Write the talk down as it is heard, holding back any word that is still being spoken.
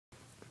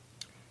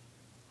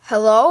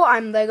Hello,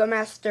 I'm Lego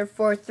Master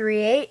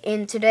 438,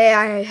 and today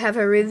I have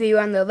a review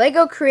on the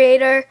Lego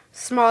Creator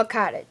Small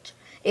Cottage,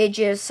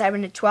 ages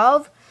 7 to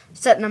 12,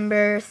 set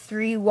number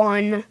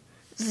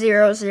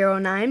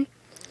 31009,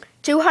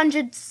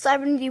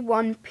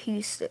 271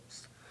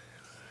 pieces.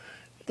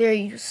 There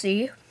you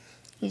see,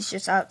 he's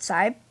just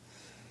outside.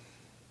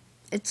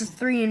 It's a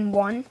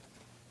 3-in-1.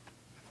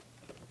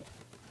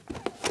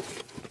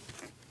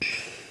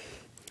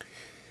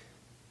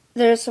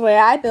 There's the way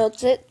I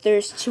built it.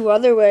 There's two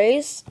other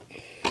ways.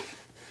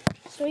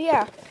 So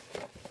yeah.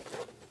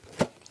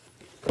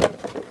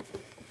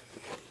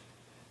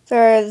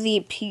 There are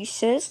the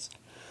pieces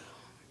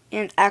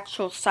and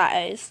actual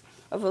size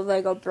of a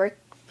Lego brick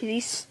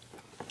piece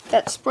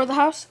that's for the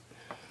house.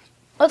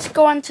 Let's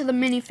go on to the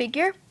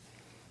minifigure.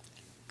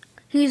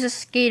 He's a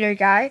skater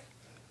guy.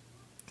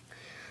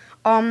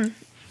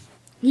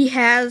 He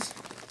has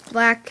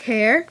black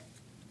hair,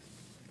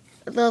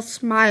 a little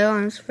smile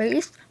on his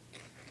face,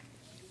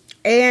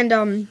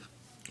 and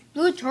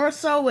blue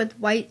torso with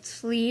white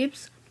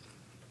sleeves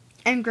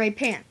and gray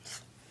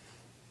pants.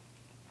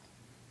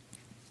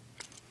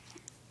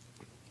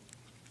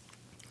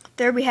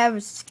 There we have a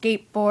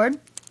skateboard,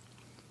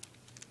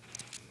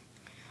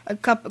 a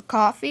cup of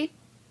coffee,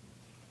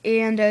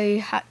 and a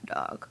hot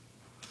dog.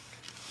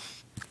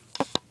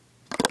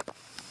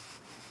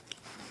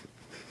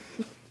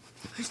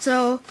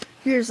 So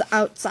here's the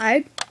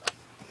outside.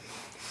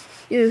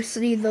 You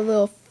see the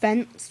little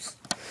fence,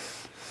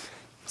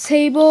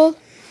 table,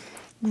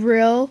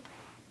 grill,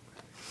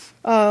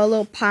 a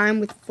little pine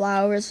with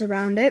flowers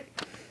around it.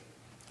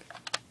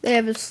 They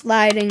have a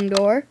sliding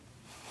door.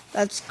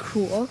 That's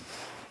cool.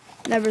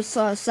 Never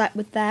saw a set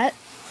with that.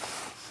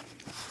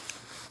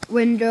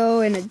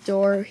 Window and a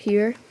door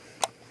here.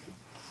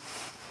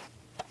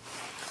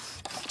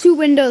 Two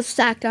windows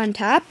stacked on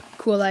top.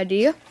 Cool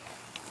idea.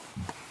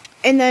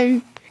 And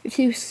then if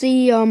you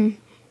see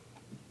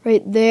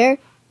right there,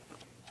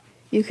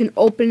 you can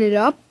open it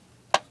up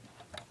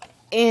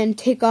and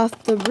take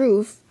off the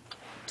roof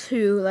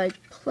to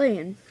like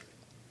play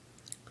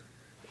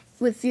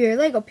with your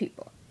Lego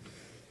people.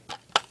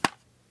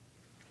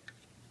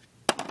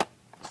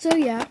 So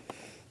yeah,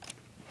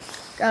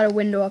 got a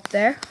window up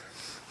there.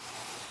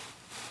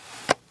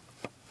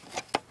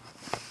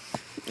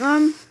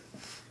 I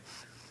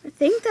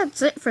think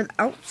that's it for the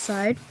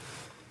outside.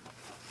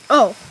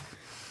 Oh,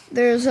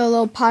 there's a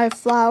little pot of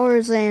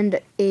flowers and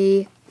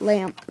a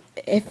lamp.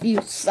 If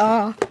you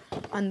saw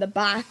on the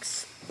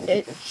box,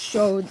 it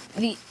showed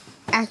the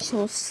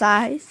actual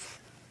size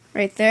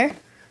right there.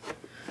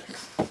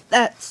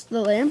 That's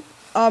the lamp.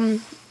 I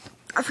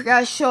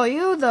forgot to show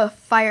you the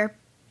fire.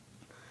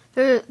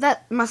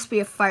 That must be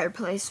a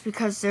fireplace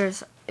because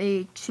there's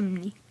a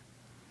chimney.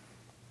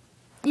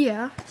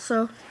 Yeah,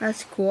 so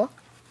that's cool.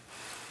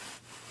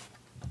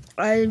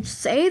 I'd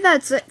say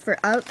that's it for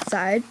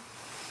outside.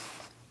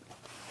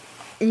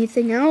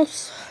 Anything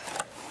else?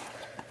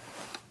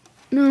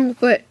 No,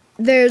 but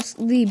there's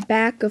the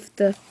back of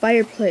the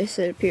fireplace,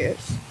 it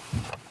appears.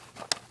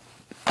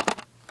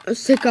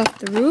 Let's take off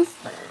the roof.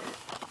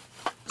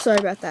 Sorry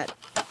about that.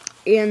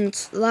 And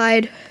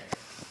slide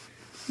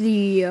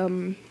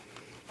the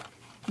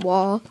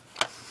wall,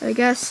 I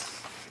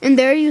guess. And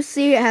there you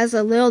see it has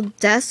a little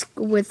desk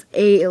with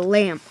a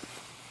lamp.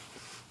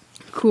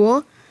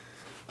 Cool.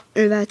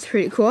 That's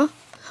pretty cool.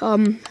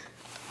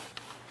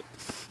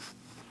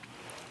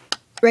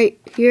 Right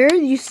here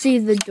you see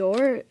the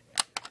door.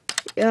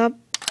 Yep.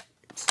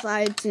 It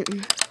slides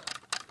in.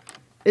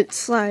 It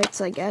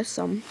slides, I guess.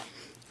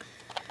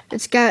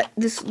 It's got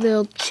this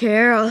little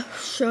chair. I'll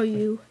show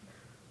you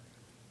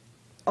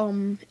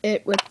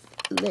it with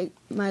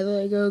my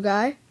Lego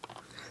guy.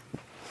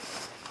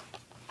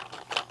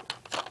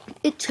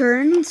 It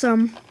turns,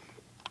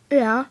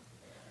 yeah,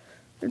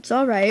 it's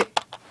alright.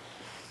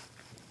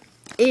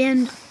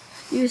 And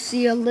you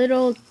see a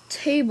little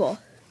table.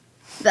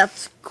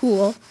 That's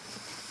cool.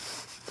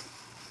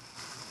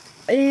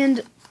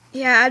 And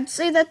yeah, I'd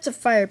say that's a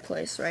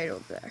fireplace right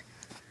over there.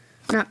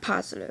 Not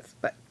positive,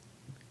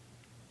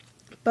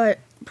 but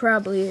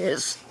probably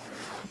is.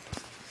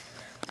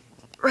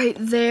 Right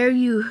there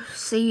you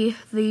see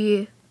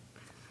the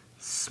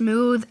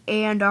smooth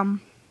and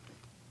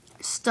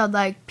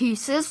stud-like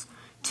pieces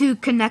to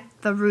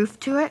connect the roof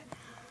to it.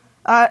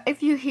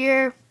 If you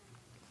hear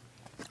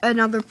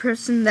another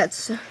person,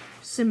 that's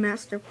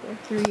Master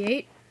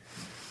 438.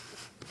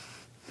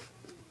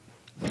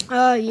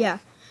 Yeah.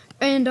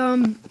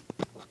 And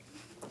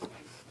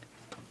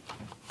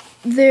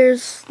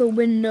there's the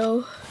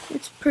window.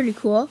 It's pretty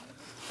cool.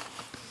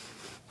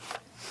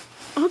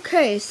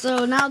 Okay,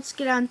 so now let's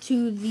get on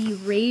to the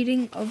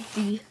rating of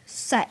the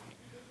set.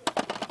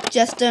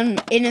 Just in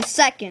a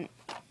second.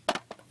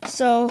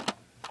 So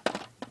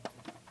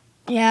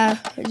yeah,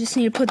 I just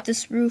need to put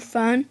this roof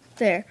on.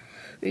 There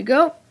we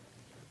go.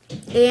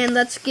 And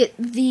let's get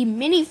the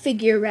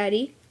minifigure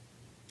ready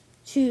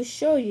to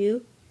show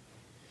you.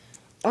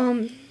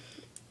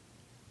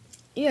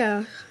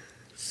 Yeah,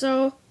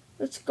 so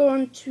let's go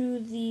on to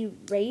the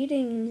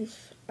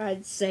ratings,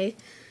 I'd say.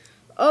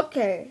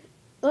 Okay,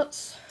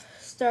 let's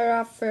start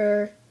off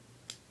for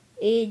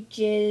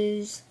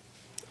ages,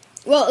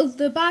 well,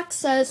 the box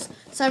says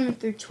 7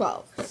 through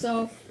 12.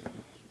 So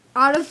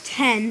out of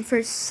 10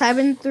 for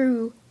 7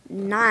 through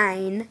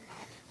 9,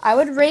 I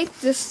would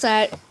rate this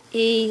set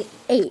a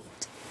 8.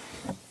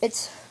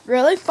 It's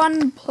really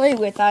fun to play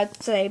with,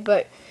 I'd say,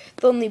 but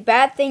the only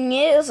bad thing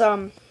is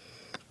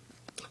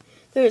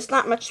there's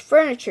not much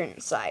furniture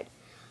inside,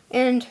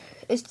 and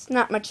it's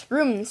not much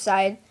room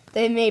inside.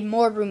 They made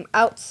more room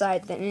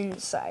outside than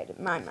inside,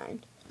 in my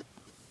mind.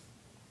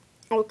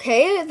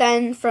 Okay,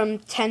 then from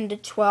 10 to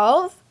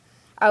 12,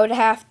 I would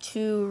have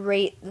to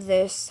rate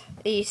this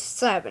a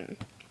 7.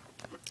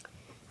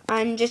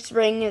 I'm just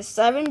rating it a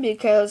 7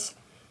 because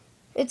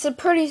it's a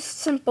pretty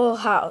simple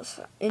house,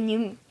 and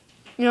you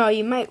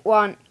might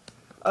want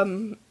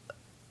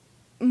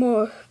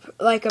more,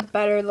 like a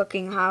better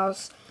looking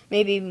house,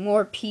 maybe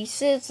more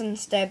pieces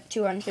instead of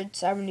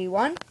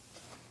 271.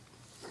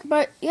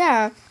 But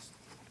yeah,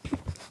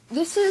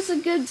 this is a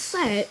good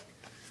set.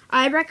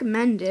 I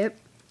recommend it.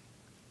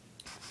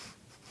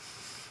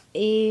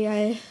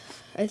 I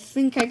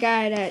think I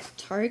got it at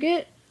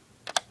Target.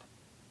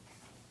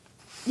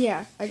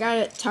 Yeah, I got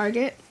it at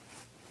Target.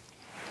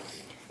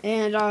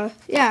 And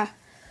yeah,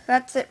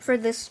 that's it for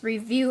this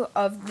review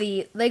of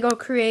the Lego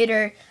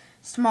Creator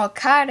Small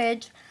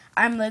Cottage.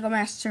 I'm Lego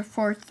Master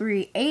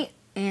 438,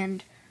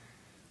 and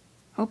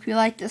hope you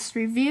like this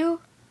review.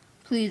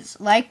 Please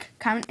like,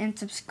 comment, and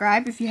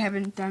subscribe if you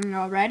haven't done it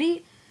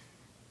already.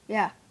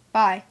 Yeah,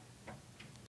 bye.